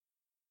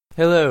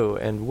Hello,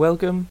 and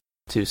welcome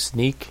to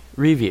Sneak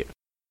Review.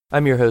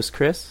 I'm your host,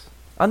 Chris.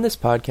 On this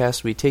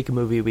podcast, we take a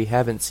movie we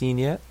haven't seen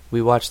yet,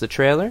 we watch the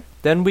trailer,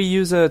 then we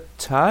use a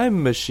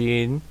time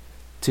machine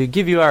to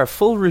give you our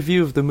full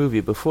review of the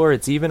movie before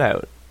it's even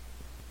out.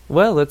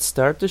 Well, let's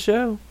start the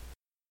show.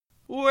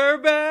 We're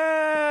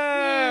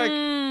back!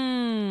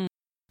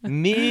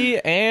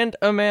 Me and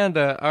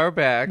Amanda are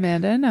back.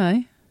 Amanda and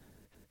I.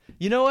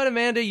 You know what,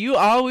 Amanda? You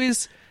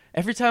always...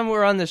 Every time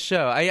we're on this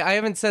show, I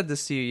haven't said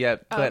this to you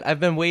yet, but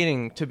I've been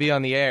waiting to be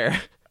on the air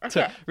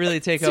to really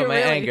take out my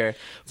anger.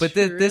 But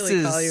this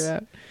is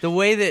the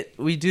way that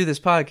we do this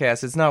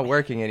podcast. It's not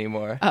working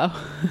anymore. Oh,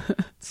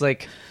 it's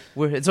like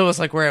it's almost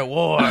like we're at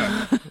war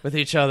with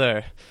each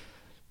other,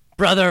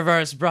 brother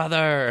versus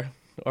brother,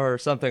 or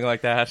something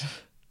like that.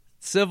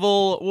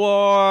 Civil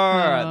War.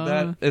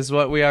 That is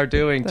what we are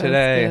doing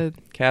today.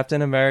 Good.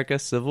 Captain America: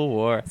 Civil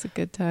War. That's a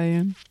good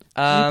tie-in.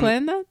 You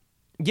playing that?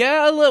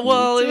 Yeah,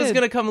 well, it was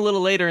going to come a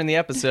little later in the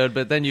episode,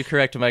 but then you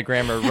corrected my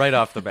grammar right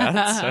off the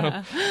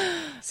bat,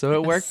 so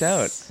it worked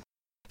out.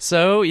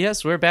 So,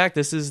 yes, we're back.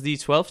 This is the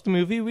 12th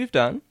movie we've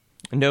done.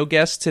 No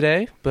guests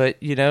today,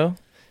 but, you know,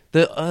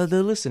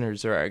 the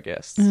listeners are our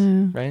guests,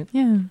 right?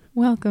 Yeah,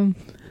 welcome.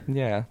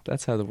 Yeah,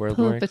 that's how the world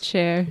Pull works. up a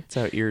chair. That's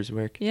how ears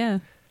work. Yeah.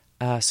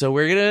 So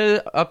we're going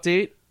to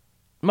update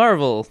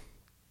Marvel.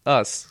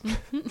 Us.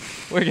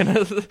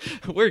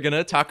 We're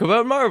gonna talk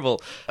about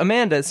Marvel.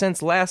 Amanda,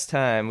 since last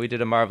time we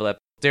did a Marvel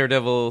episode,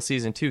 Daredevil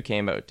Season 2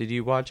 came out. Did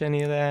you watch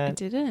any of that? I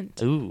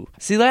didn't. Ooh.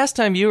 See, last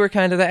time you were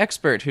kind of the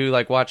expert who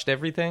watched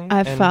everything.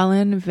 I've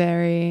fallen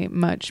very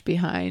much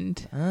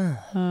behind.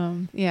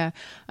 Yeah.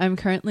 I'm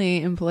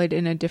currently employed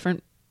in a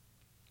different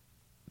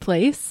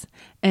place,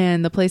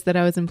 and the place that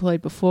I was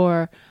employed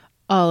before,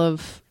 all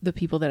of the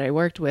people that I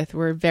worked with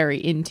were very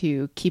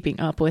into keeping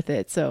up with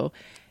it, so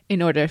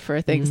in order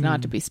for things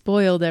not to be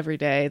spoiled every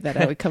day that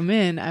I would come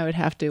in, I would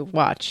have to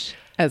watch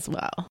as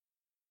well.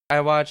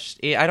 I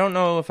don't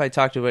know if I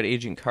talked about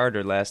Agent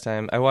Carter last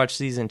time. I watched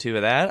season 2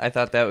 of that. I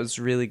thought that was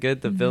really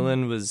good. The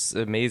villain was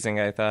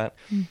amazing, I thought.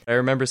 I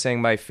remember saying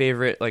my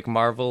favorite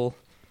Marvel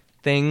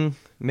thing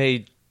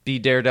may be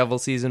Daredevil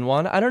season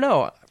 1. I don't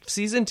know.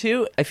 Season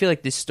 2, I feel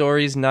like the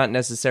story's not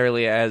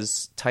necessarily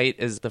as tight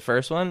as the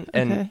first one.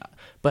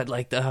 But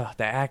the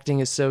acting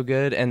is so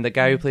good, and the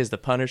guy who plays the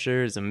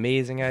Punisher is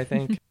amazing, I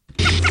think.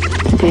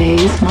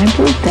 Today's my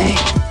birthday.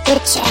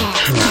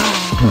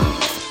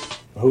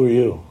 Who are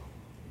you?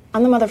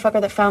 I'm the motherfucker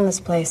that found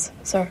this place,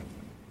 sir.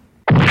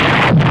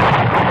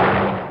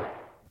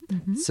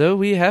 So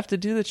we have to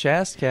do the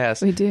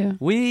Chastcast. We do.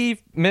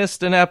 We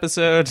missed an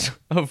episode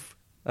of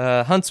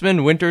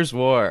Huntsman Winter's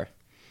War.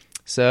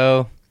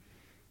 So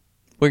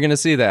we're going to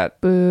see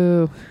that.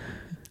 Boo.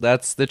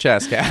 That's the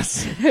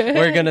Chastcast.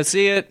 We're going to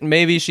see it.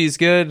 Maybe she's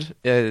good.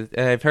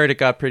 I've heard it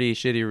got pretty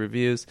shitty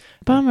reviews.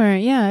 Bummer.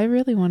 Yeah, I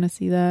really want to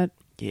see that.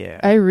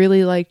 Yeah. I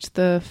really liked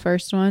the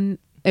first one.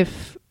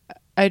 If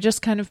I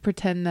just kind of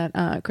pretend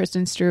that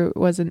Kristen Stewart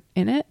wasn't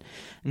in it,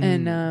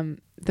 and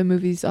the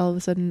movie's all of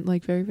a sudden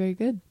very, very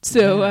good.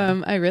 So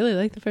I really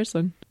like the first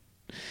one.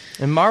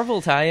 And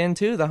Marvel tie-in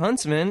too. The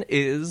Huntsman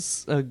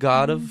is a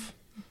god of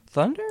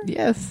thunder?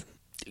 Yes.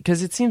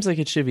 Because it seems like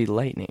it should be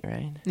lightning,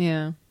 right?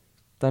 Yeah.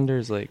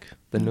 Thunder's like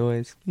the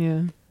noise.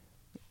 Yeah.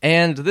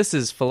 And this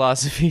is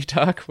Philosophy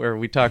Talk, where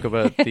we talk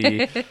about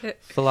the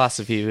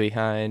philosophy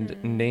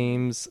behind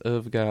names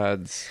of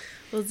gods.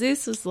 Well,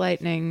 Zeus was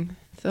lightning.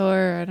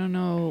 Thor, I don't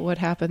know what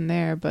happened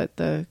there, but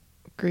the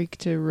Greek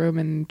to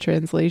Roman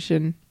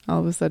translation, all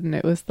of a sudden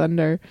it was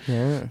thunder.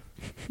 Yeah.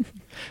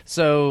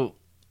 So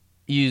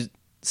you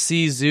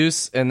see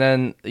Zeus, and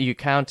then you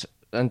count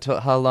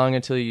until how long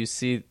until you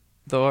see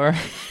Thor?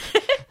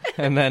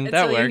 And then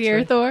that works. Until you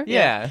hear Thor?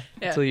 Yeah.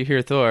 Until you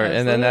hear Thor. Absolutely.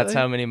 And then that's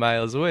how many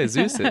miles away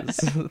Zeus is.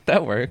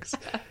 That works.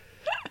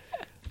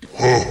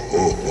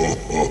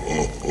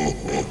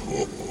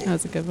 That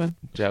was a good one.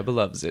 Jabba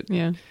loves it.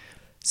 Yeah.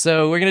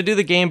 So we're going to do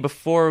the game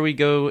before we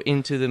go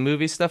into the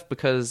movie stuff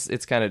because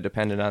it's kind of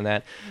dependent on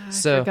that. I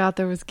forgot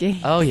there was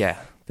games. Oh, yeah.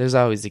 There's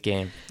always a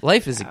game.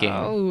 Life is a game.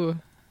 Oh,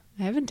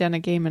 I haven't done a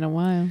game in a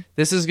while.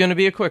 This is going to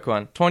be a quick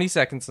one. 20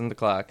 seconds on the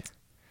clock.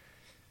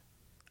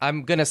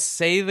 I'm going to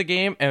say the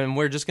game, and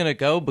we're just going to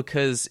go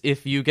because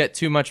if you get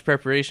too much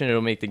preparation,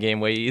 it'll make the game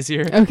way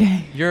easier.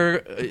 Okay.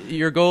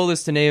 Your goal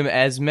is to name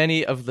as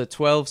many of the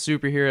 12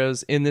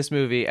 superheroes in this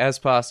movie as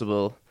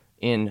possible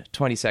in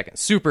 20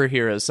 seconds.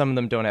 Superheroes. Some of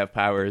them don't have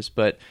powers,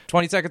 but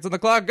 20 seconds on the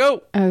clock.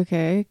 Go!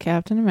 Okay.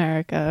 Captain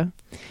America.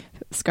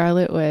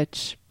 Scarlet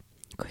Witch.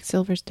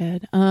 Quicksilver's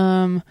dead.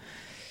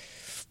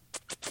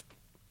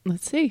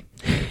 Let's see.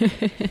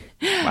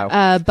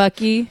 Wow.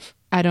 Bucky.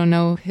 I don't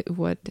know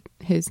what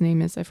his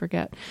name is. I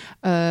forget.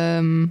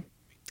 Iron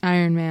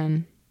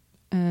Man.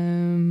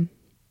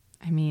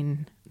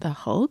 The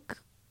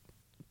Hulk?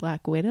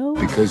 Black Widow?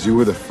 Because you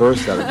were the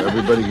first out of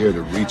everybody here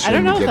to reach I don't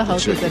in know to if get the Hulk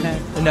is Oh, chicken. in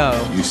it.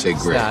 No. You say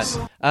it's Grace.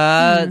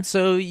 not.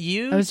 So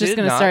you I was just did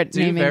gonna not start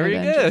do naming very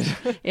Avengers.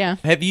 good. Yeah.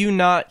 Have you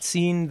not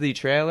seen the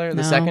trailer,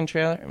 the No. second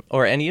trailer,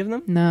 or any of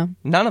them? No.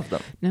 None of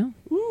them. No.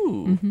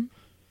 Ooh.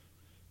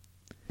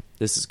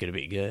 this is going to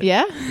be good.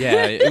 Yeah?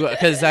 Yeah,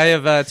 because I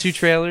have 2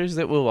 trailers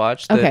that we'll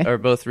watch that Okay. are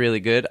both really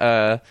good.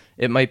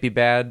 It might be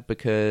bad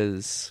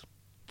because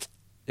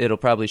it'll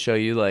probably show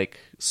you like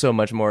so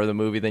much more of the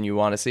movie than you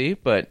want to see,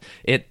 but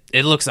it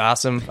looks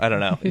awesome. I don't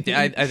know.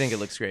 I think it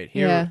looks great.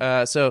 Here,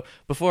 Yeah. so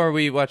before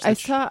we watch, I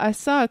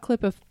saw a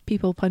clip of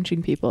people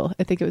punching people.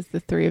 I think it was the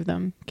 3 of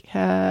them: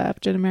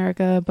 Captain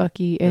America,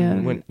 Bucky,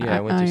 and Winter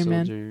Iron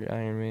Man. Soldier,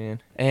 Iron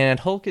Man, and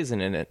Hulk isn't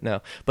in it.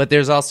 No, but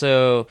there's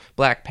also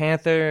Black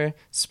Panther,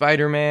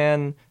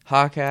 Spider-Man,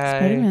 Hawkeye,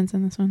 Spider-Man's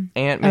in this one.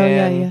 Ant-Man. Oh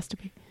yeah, he has to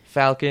be.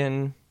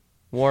 Falcon,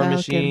 War Falcon.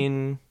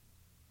 Machine,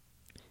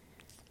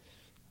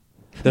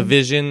 The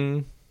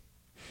Vision.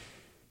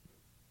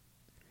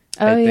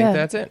 Oh I think yeah,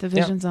 that's it. The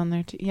Yeah. Vision's on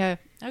there too. Yeah.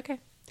 Okay.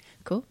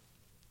 Cool.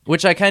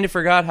 Which I kind of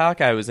forgot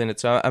Hawkeye was in it,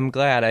 so I'm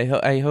glad. I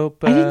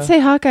hope. I didn't say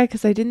Hawkeye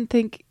because I didn't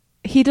think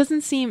he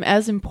doesn't seem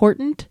as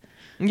important.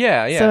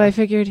 Yeah. So I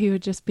figured he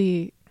would just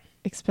be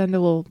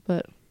expendable,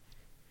 but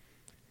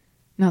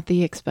not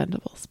the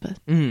Expendables. But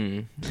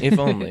If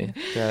only.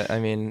 I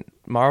mean,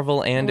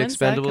 Marvel and When's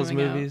that Expendables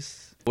coming out?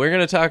 movies. We're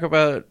going to talk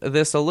about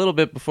this a little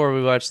bit before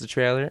we watch the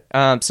trailer.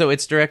 So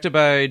it's directed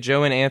by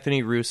Joe and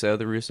Anthony Russo,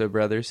 the Russo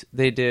brothers.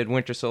 They did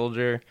Winter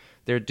Soldier.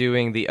 They're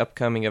doing the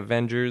upcoming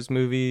Avengers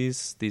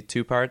movies, the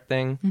 2-part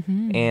thing.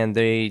 And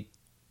they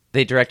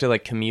directed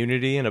like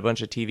Community and a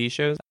bunch of TV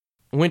shows.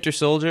 Winter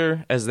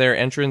Soldier, as their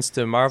entrance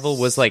to Marvel,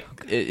 was like,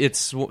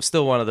 it's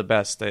still one of the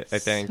best, I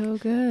think. so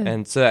good.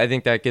 And so I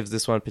think that gives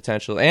this one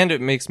potential. And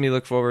it makes me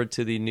look forward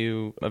to the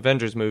new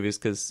Avengers movies,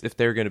 because if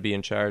they're going to be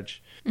in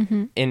charge.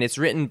 And it's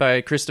written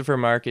by Christopher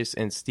Marcus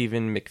and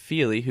Stephen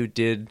McFeely, who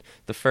did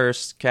the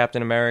first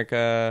Captain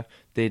America.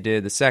 They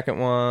did the second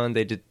one.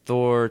 They did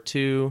Thor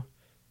 2,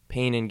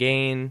 Pain and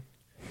Gain,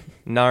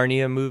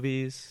 Narnia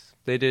movies.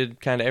 They did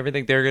kind of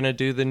everything. They're going to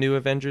do the new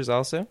Avengers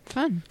also.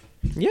 Fun.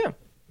 Yeah.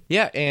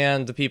 Yeah,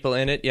 and the people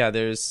in it,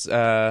 there's,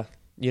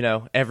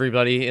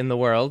 everybody in the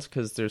world,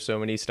 because there's so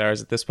many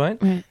stars at this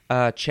point.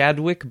 Right.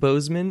 Chadwick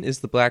Boseman is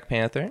the Black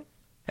Panther,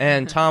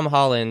 and Tom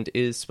Holland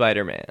is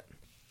Spider-Man.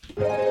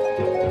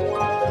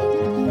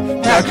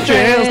 Dr.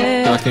 Trails.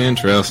 Dr.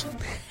 Entrails.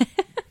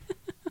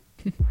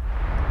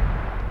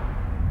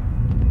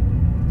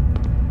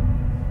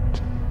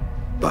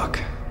 Buck.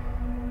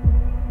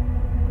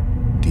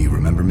 Do you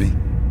remember me?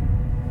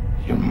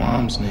 Your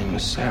mom's name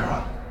was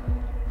Sarah.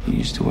 You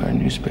used to wear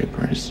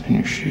newspapers in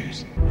your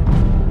shoes.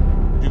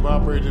 You've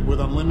operated with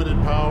unlimited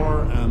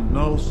power and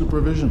no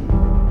supervision.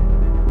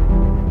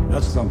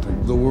 That's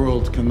something the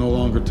world can no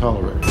longer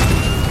tolerate.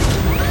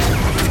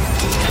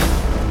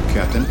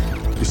 Captain,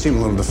 you seem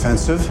a little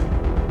defensive.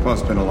 Well,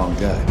 it's been a long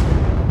day.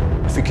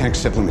 If we can't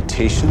accept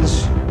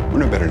limitations, we're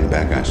no better than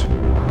bad guys.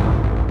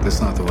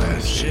 That's not the way I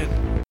see it.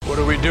 What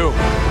do we do?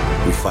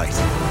 We fight.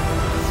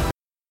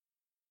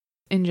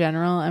 In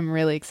general, I'm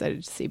really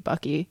excited to see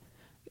Bucky.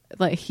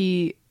 Like,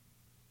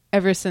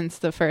 ever since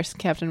the first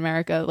Captain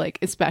America, like,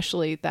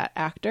 especially that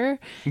actor,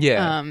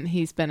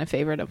 he's been a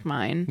favorite of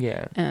mine.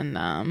 Yeah. And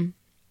I'm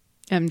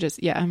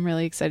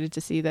really excited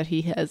to see that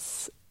he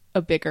has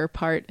a bigger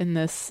part in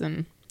this,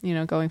 and,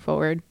 going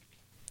forward.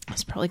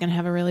 He's probably going to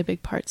have a really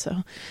big part, so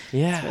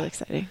it's really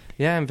exciting.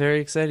 Yeah, I'm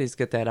very excited. He's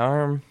got that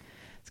arm.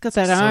 He's got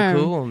that arm.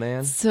 So cool,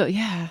 man. So,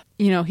 yeah.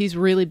 he's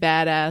really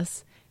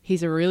badass.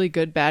 He's a really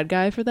good bad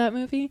guy for that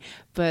movie,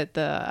 but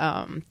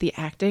the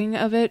acting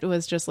of it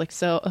was just like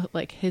so,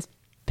 like his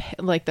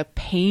the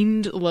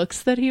pained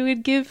looks that he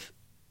would give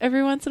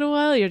every once in a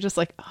while. You're just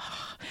like,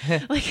 oh,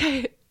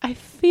 like I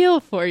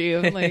feel for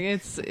you. Like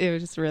it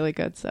was just really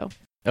good. So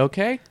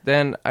okay,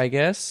 then I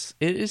guess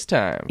it is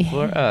time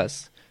for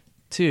us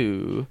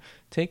to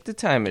take the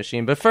time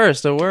machine. But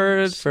first, a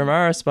word from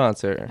our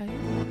sponsor.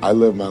 I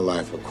live my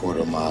life a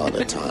quarter mile at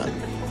a time.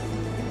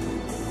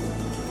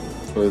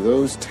 For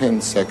those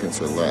 10 seconds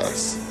or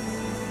less,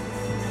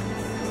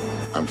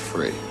 I'm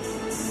free.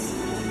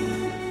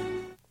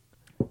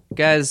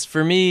 Guys,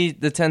 for me,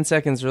 the 10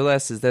 seconds or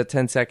less is that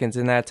 10 seconds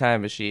in that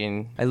time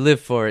machine. I live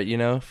for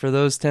it, for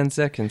those 10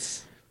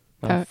 seconds.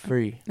 I'm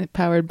free.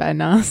 Powered by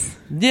NOS.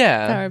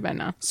 Yeah. Powered by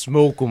NOS.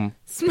 Smoke 'em.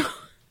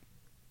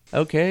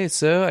 Okay,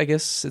 so I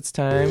guess it's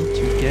time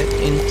to get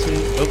into...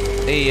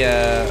 Oh, hey,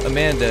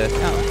 Amanda.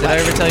 Did I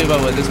ever tell you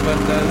about what this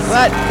button does?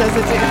 What does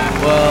it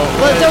do?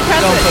 Well, don't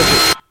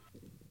press it.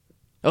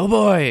 Oh,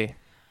 boy.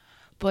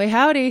 Boy,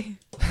 howdy.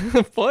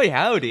 Boy,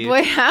 howdy.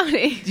 Boy,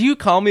 howdy. Do you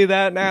call me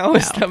that now? No.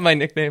 Is that my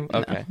nickname?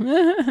 Okay.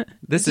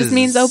 This just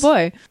means oh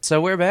boy. So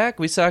we're back.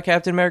 We saw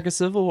Captain America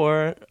Civil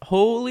War.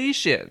 Holy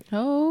shit.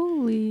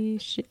 Holy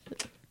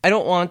shit. I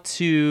don't want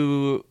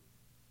to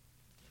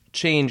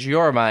change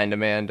your mind,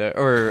 Amanda,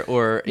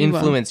 or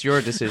influence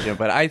your decision,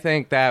 but I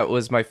think that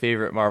was my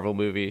favorite Marvel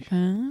movie.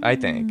 I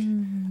think.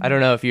 I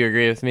don't know if you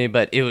agree with me,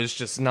 but it was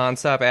just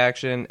nonstop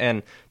action,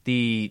 and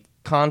the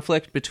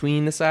conflict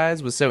between the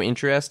sides was so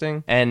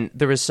interesting, and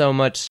there was so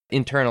much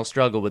internal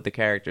struggle with the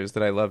characters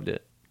that I loved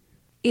it.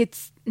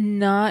 It's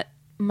not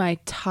my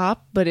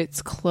top, but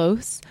it's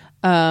close.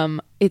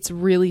 It's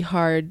really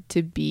hard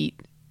to beat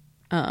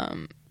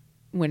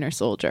Winter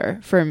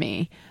Soldier for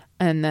me.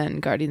 and then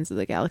Guardians of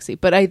the Galaxy.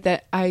 But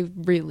I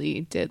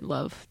really did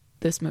love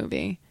this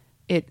movie.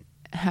 It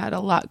had a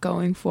lot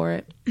going for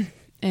it.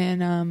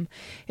 And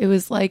it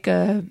was like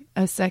a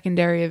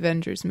secondary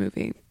Avengers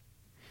movie.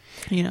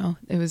 You know,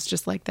 it was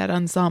just like that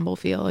ensemble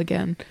feel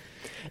again.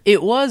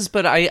 It was,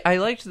 but I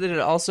liked that it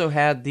also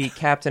had the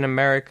Captain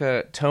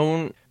America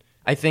tone.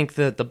 I think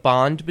that the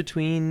bond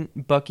between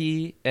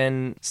Bucky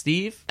and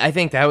Steve, I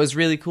think that was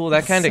really cool.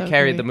 That kind of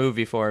carried the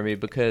movie for me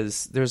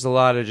because there's a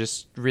lot of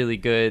just really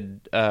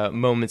good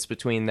moments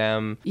between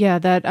them. Yeah,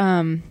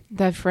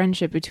 that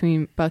friendship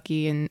between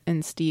Bucky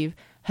and Steve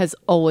has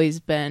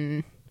always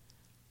been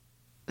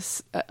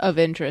of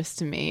interest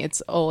to me.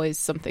 It's always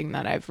something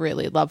that I've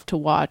really loved to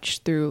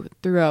watch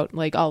throughout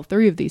like all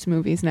three of these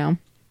movies now.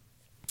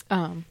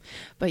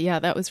 But yeah,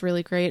 that was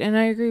really great. And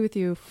I agree with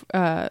you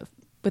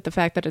with the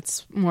fact that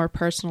it's more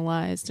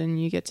personalized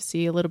and you get to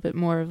see a little bit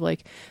more of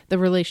like the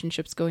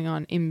relationships going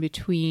on in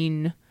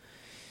between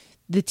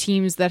the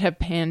teams that have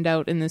panned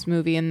out in this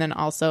movie, and then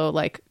also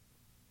like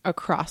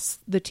across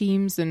the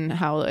teams and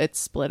how it's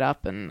split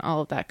up and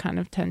all of that kind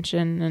of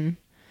tension. And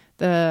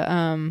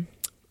the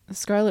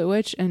Scarlet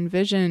Witch and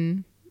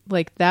Vision,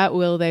 like that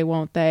will they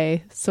won't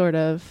they sort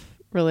of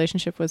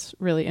relationship was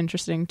really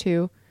interesting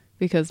too,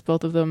 because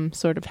both of them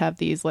sort of have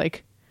these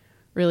like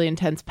really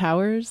intense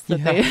powers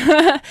that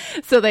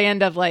they so they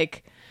end up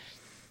like,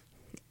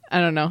 I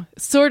don't know,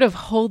 sort of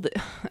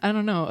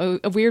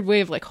a weird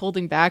way of like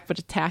holding back but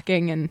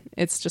attacking, and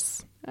it's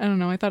just, I don't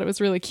know, I thought it was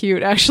really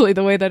cute actually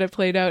the way that it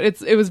played out.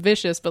 It was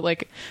vicious, but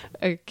like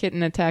a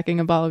kitten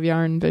attacking a ball of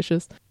yarn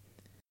vicious.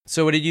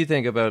 So what did you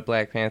think about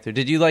Black Panther?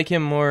 Did you like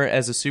him more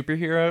as a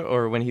superhero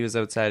or when he was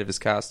outside of his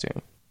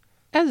costume?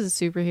 As a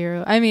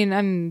superhero. I mean,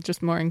 I'm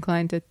just more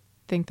inclined to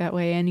think that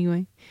way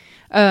anyway.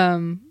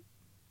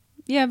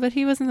 Yeah, but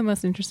he wasn't the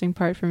most interesting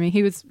part for me.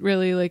 He was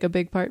really like a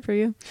big part for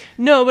you?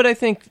 No, but I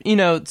think, you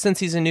know, since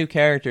he's a new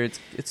character,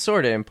 it's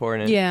sort of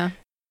important. Yeah.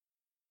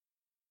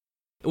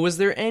 Was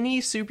there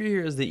any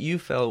superheroes that you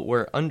felt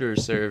were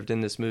underserved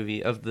in this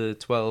movie of the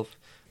 12?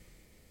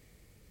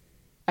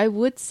 I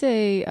would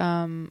say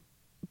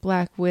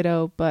Black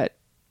Widow, but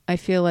I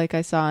feel like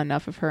I saw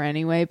enough of her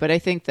anyway. But I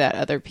think that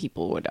other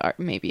people would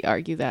maybe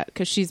argue that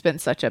because she's been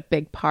such a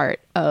big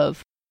part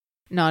of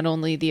not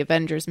only the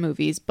Avengers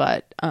movies,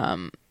 but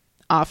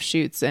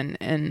offshoots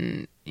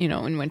and you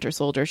know, in Winter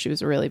Soldier she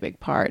was a really big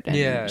part,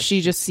 and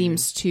she just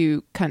seems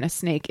to kind of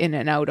snake in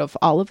and out of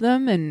all of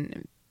them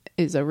and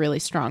is a really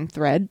strong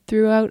thread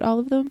throughout all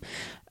of them.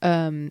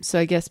 So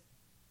I guess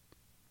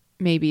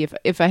maybe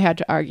if I had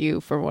to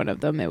argue for one of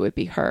them, it would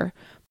be her.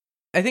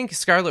 I think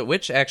Scarlet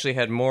Witch actually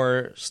had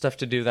more stuff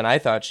to do than I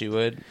thought she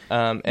would,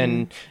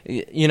 and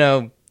you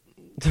know,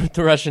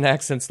 the Russian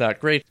accent's not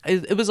great.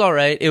 It was all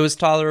right. It was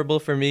tolerable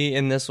for me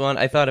in this one.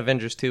 I thought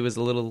Avengers 2 was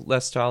a little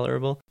less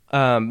tolerable.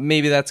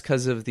 Maybe that's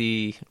because of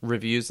the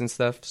reviews and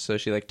stuff, so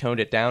she like toned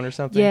it down or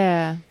something.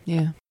 Yeah.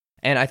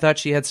 And I thought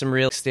she had some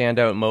real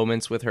standout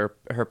moments with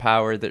her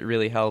power that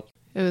really helped.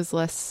 It was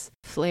less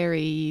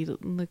flary,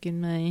 look in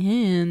my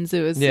hands.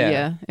 It was,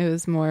 it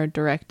was more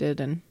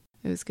directed and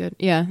it was good.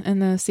 Yeah, and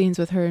the scenes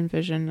with her and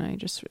Vision,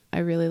 I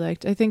really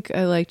liked. I think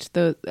I liked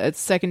the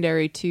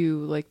secondary to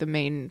like the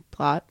main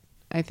plot.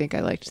 I think I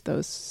liked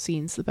those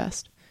scenes the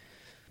best.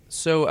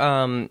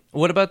 So,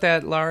 what about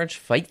that large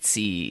fight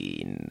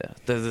scene?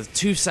 The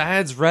two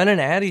sides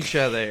running at each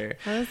other.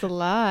 That was a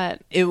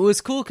lot. It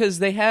was cool because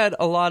they had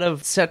a lot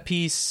of set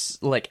piece,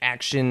 like,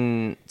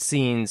 action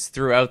scenes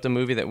throughout the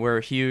movie that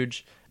were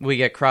huge. We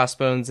get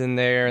Crossbones in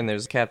there, and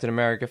there's Captain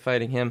America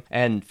fighting him.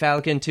 And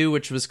Falcon, too,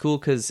 which was cool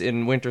because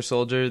in Winter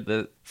Soldier,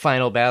 the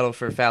final battle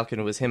for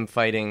Falcon was him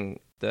fighting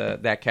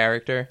that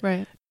character.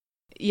 Right.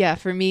 Yeah,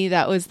 for me,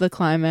 that was the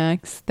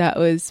climax. That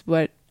was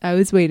what I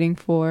was waiting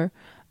for.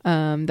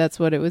 That's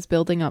what it was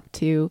building up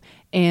to.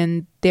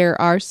 And there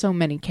are so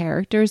many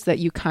characters that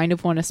you kind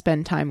of want to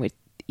spend time with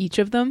each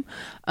of them,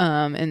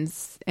 and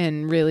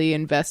really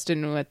invest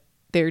in what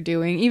they're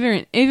doing.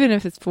 Even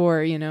if it's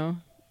for,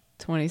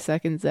 20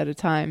 seconds at a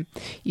time,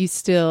 you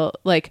still,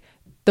 like,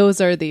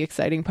 those are the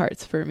exciting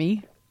parts for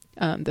me.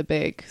 The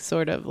big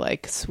sort of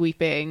like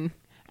sweeping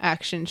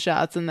action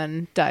shots and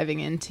then diving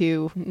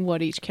into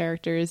what each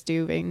character is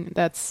doing.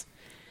 That's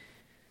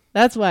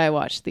why I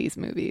watch these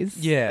movies.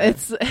 Yeah.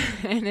 It's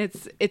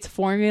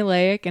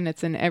formulaic and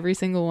it's in every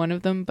single one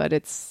of them, but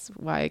it's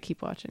why I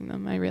keep watching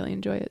them. I really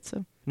enjoy it.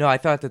 So no, I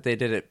thought that they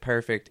did it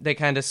perfect. They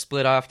kind of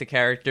split off the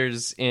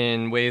characters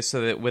in ways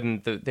so that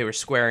when they were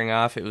squaring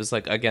off, it was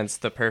like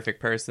against the perfect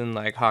person,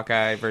 like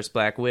Hawkeye versus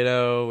Black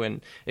Widow, and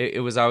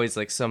it was always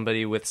like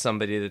somebody with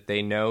somebody that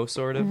they know,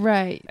 sort of.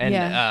 Right.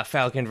 And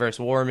Falcon versus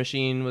War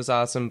Machine was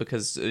awesome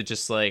because it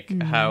just like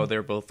how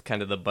they're both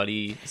kind of the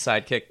buddy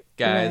sidekick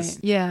guys.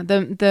 Right. Yeah,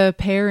 the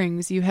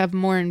pairings, you have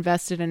more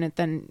invested in it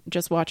than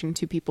just watching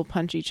two people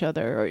punch each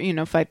other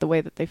or fight the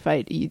way that they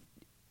fight.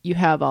 You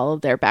have all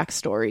of their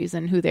backstories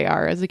and who they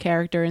are as a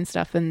character and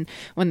stuff, and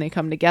when they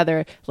come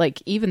together,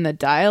 like even the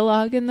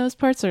dialogue in those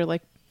parts are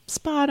like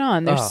spot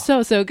on. They're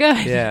Oh. so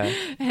good. Yeah.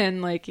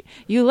 And like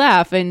you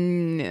laugh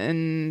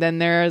and then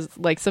there's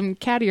like some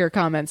cattier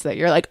comments that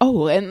you're like,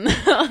 oh, and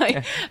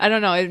like I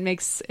don't know, it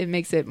makes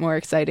it more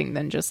exciting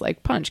than just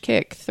like punch,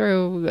 kick,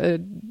 throw a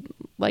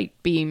light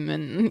beam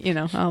and you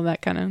know, all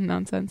that kind of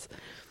nonsense.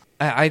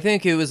 I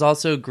think it was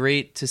also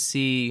great to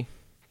see,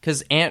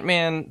 because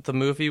Ant-Man, the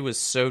movie, was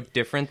so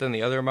different than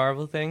the other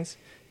Marvel things.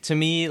 To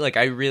me, like,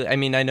 I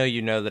know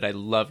you know that I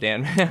loved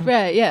Ant-Man.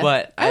 Right, yeah.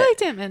 But I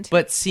liked Ant-Man too.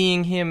 But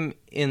seeing him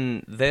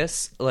in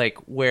this, like,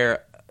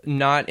 where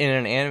not in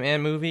an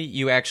Ant-Man movie,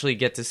 you actually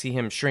get to see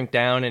him shrink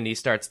down and he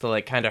starts to,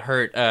 like, kind of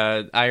hurt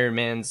Iron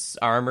Man's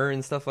armor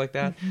and stuff like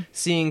that. Mm-hmm.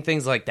 Seeing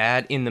things like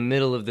that in the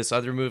middle of this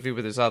other movie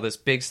where there's all this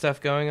big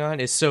stuff going on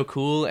is so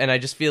cool. And I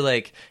just feel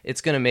like it's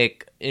going to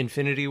make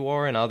Infinity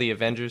War and all the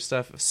Avengers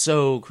stuff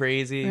so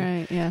crazy.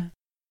 Right, yeah.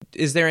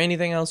 Is there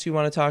anything else you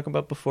want to talk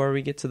about before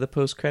we get to the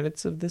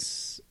post-credits of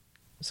this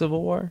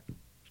Civil War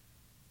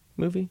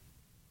movie?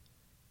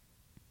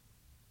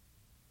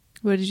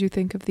 What did you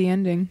think of the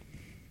ending?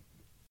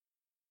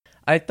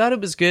 I thought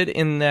it was good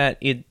in that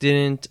it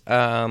didn't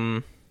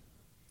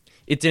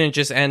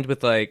just end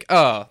with like,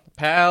 oh,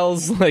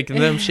 pals, like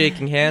them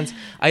shaking hands.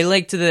 I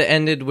liked that it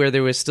ended where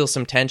there was still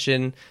some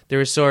tension. There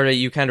was sort of,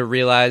 you kind of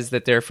realized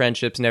that their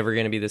friendship's never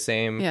going to be the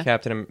same. Yeah.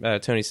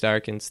 Tony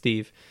Stark and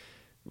Steve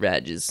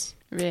Rogers.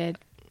 Red.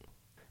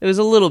 It was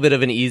a little bit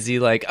of an easy,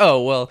 like,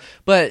 oh, well,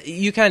 but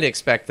you kind of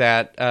expect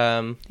that.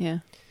 Yeah.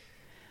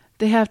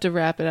 They have to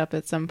wrap it up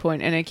at some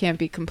point, and it can't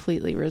be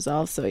completely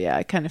resolved. So, yeah,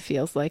 it kind of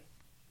feels like,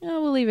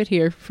 oh, we'll leave it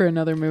here for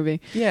another movie.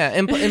 Yeah,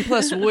 and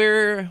plus,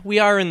 we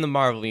are in the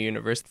Marvel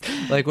universe.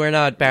 Like, we're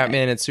not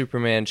Batman and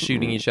Superman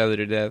shooting each other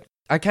to death.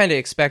 I kind of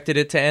expected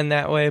it to end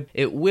that way.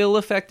 It will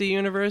affect the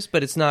universe,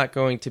 but it's not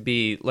going to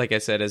be, like I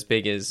said, as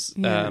big as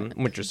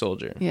Winter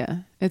Soldier.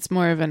 Yeah, it's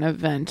more of an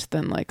event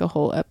than like a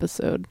whole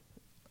episode.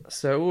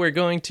 So we're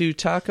going to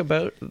talk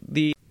about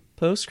the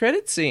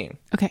post-credit scene.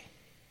 Okay.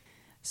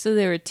 So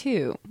there were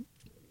two.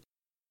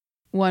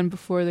 One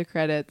before the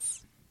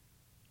credits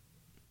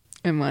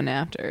and one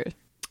after.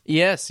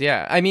 Yes,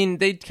 yeah. I mean,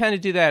 they kind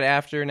of do that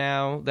after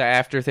now, the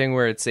after thing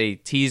where it's a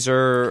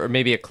teaser or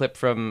maybe a clip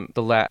from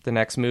the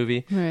next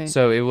movie. Right.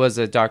 So it was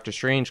a Doctor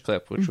Strange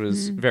clip, which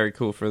was very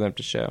cool for them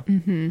to show.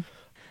 Mm-hmm.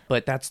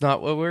 But that's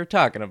not what we're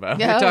talking about.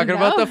 No, We're talking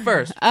about the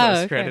first Oh,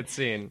 post-credit okay.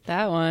 scene.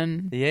 That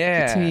one.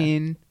 Yeah.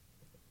 Between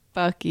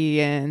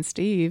Bucky and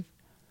Steve.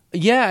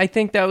 Yeah, I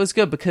think that was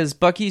good because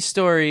Bucky's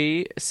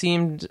story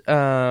seemed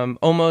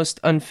almost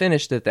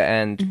unfinished at the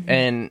end. Mm-hmm.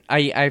 And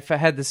I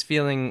had this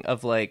feeling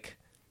of like,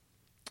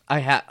 I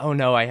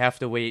have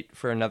to wait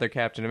for another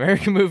Captain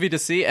America movie to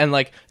see. And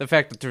like the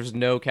fact that there's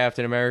no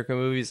Captain America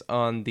movies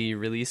on the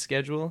release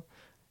schedule,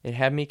 it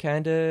had me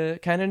kind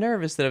of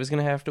nervous that I was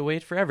going to have to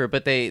wait forever.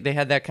 But they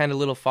had that kind of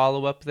little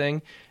follow-up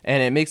thing,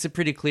 and it makes it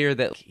pretty clear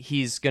that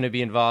he's going to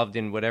be involved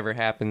in whatever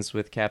happens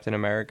with Captain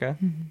America.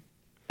 Mm-hmm.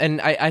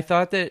 And I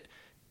thought that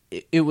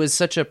it was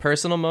such a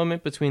personal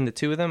moment between the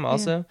two of them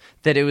also,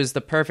 that it was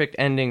the perfect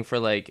ending for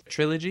like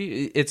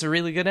trilogy. It's a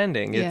really good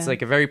ending. It's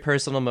like a very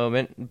personal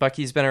moment.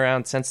 Bucky's been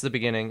around since the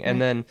beginning,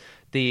 and then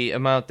the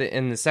amount that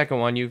in the second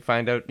one you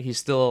find out he's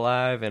still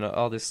alive and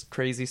all this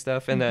crazy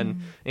stuff, and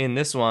then in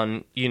this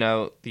one, you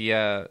know,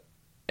 the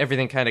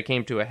everything kind of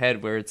came to a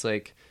head where it's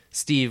like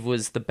Steve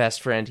was the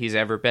best friend he's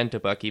ever been to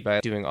Bucky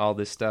by doing all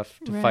this stuff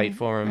to fight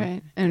for him,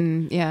 right?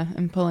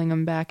 And pulling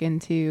him back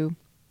into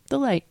the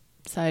light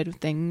side of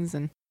things.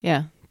 And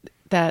yeah,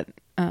 that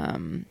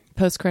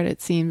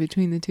post-credit scene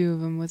between the two of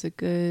them was a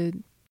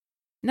good,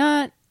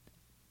 not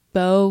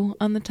bow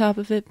on the top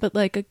of it, but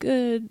like a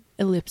good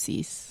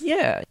ellipses.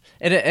 Yeah,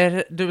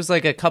 there was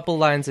like a couple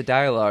lines of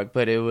dialogue,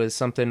 but it was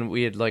something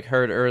we had like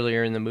heard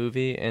earlier in the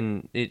movie,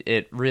 and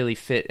it really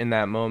fit in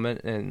that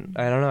moment. And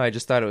I don't know, I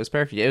just thought it was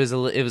perfect. It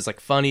was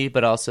like funny,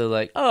 but also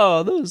like,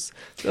 oh, those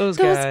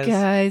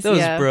guys,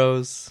 those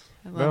bros,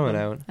 throwing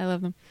out. I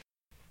love them.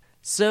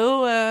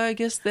 So I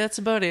guess that's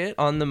about it.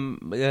 On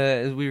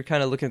the we were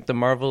kind of looking at the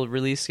Marvel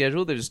release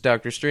schedule. There's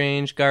Doctor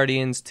Strange,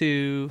 Guardians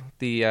 2,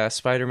 the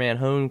Spider-Man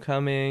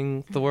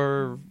Homecoming,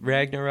 Thor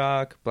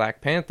Ragnarok,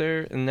 Black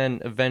Panther, and then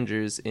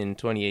Avengers in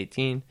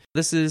 2018.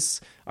 This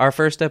is our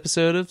first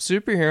episode of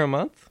Superhero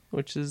Month,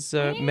 which is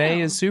May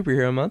is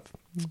Superhero Month,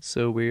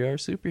 so we are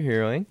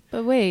superheroing.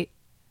 But wait,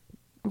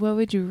 what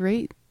would you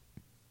rate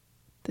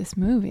this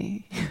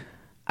movie?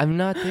 I'm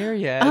not there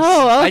yet.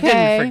 Oh, okay. I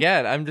didn't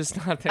forget. I'm just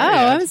not there yet.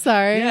 Oh, I'm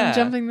sorry. Yeah. I'm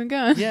jumping the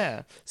gun.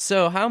 Yeah.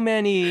 So how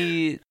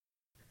many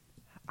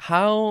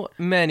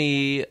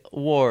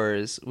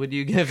wars would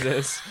you give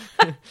this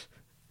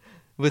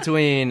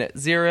between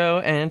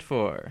 0 and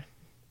 4?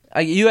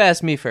 You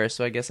asked me first,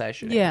 so I guess I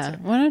should answer.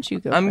 Why don't you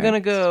go I'm first? going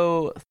to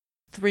go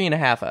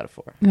 3.5 out of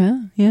 4.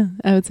 Yeah,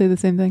 I would say the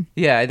same thing.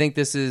 Yeah, I think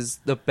this is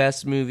the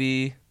best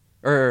movie,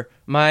 or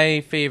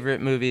my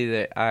favorite movie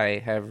that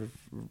I have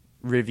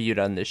reviewed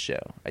on this show,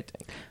 I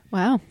think.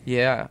 Wow.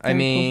 Yeah, I Very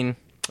mean,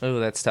 oh,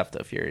 that's tough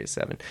though. Furious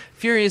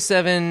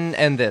 7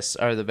 and this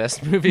are the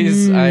best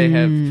movies I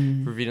have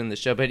reviewed on the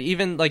show. But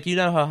even like, you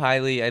know how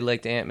highly I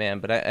liked Ant-Man,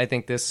 but I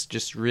think this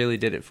just really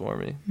did it for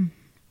me.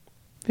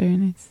 Very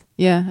nice.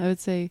 Yeah, I would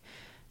say,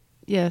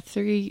 3 to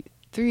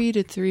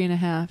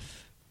 3.5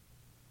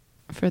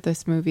 for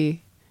this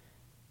movie,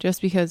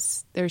 just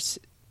because there's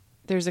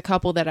a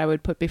couple that I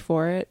would put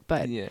before it,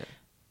 but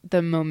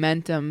the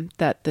momentum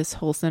that this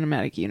whole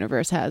cinematic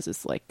universe has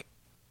is like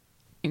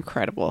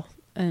incredible,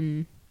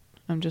 and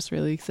I'm just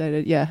really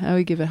excited. Yeah, I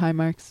would give it high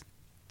marks.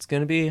 It's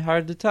gonna be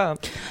hard to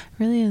top. It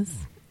really is,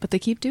 but they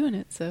keep doing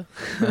it, so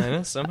I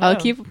know, somehow. I'll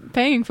keep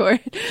paying for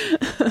it.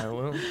 I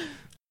will.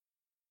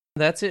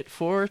 That's it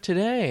for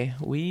today.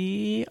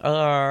 We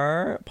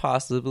are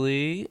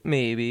possibly,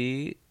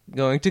 maybe,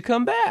 going to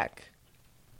come back.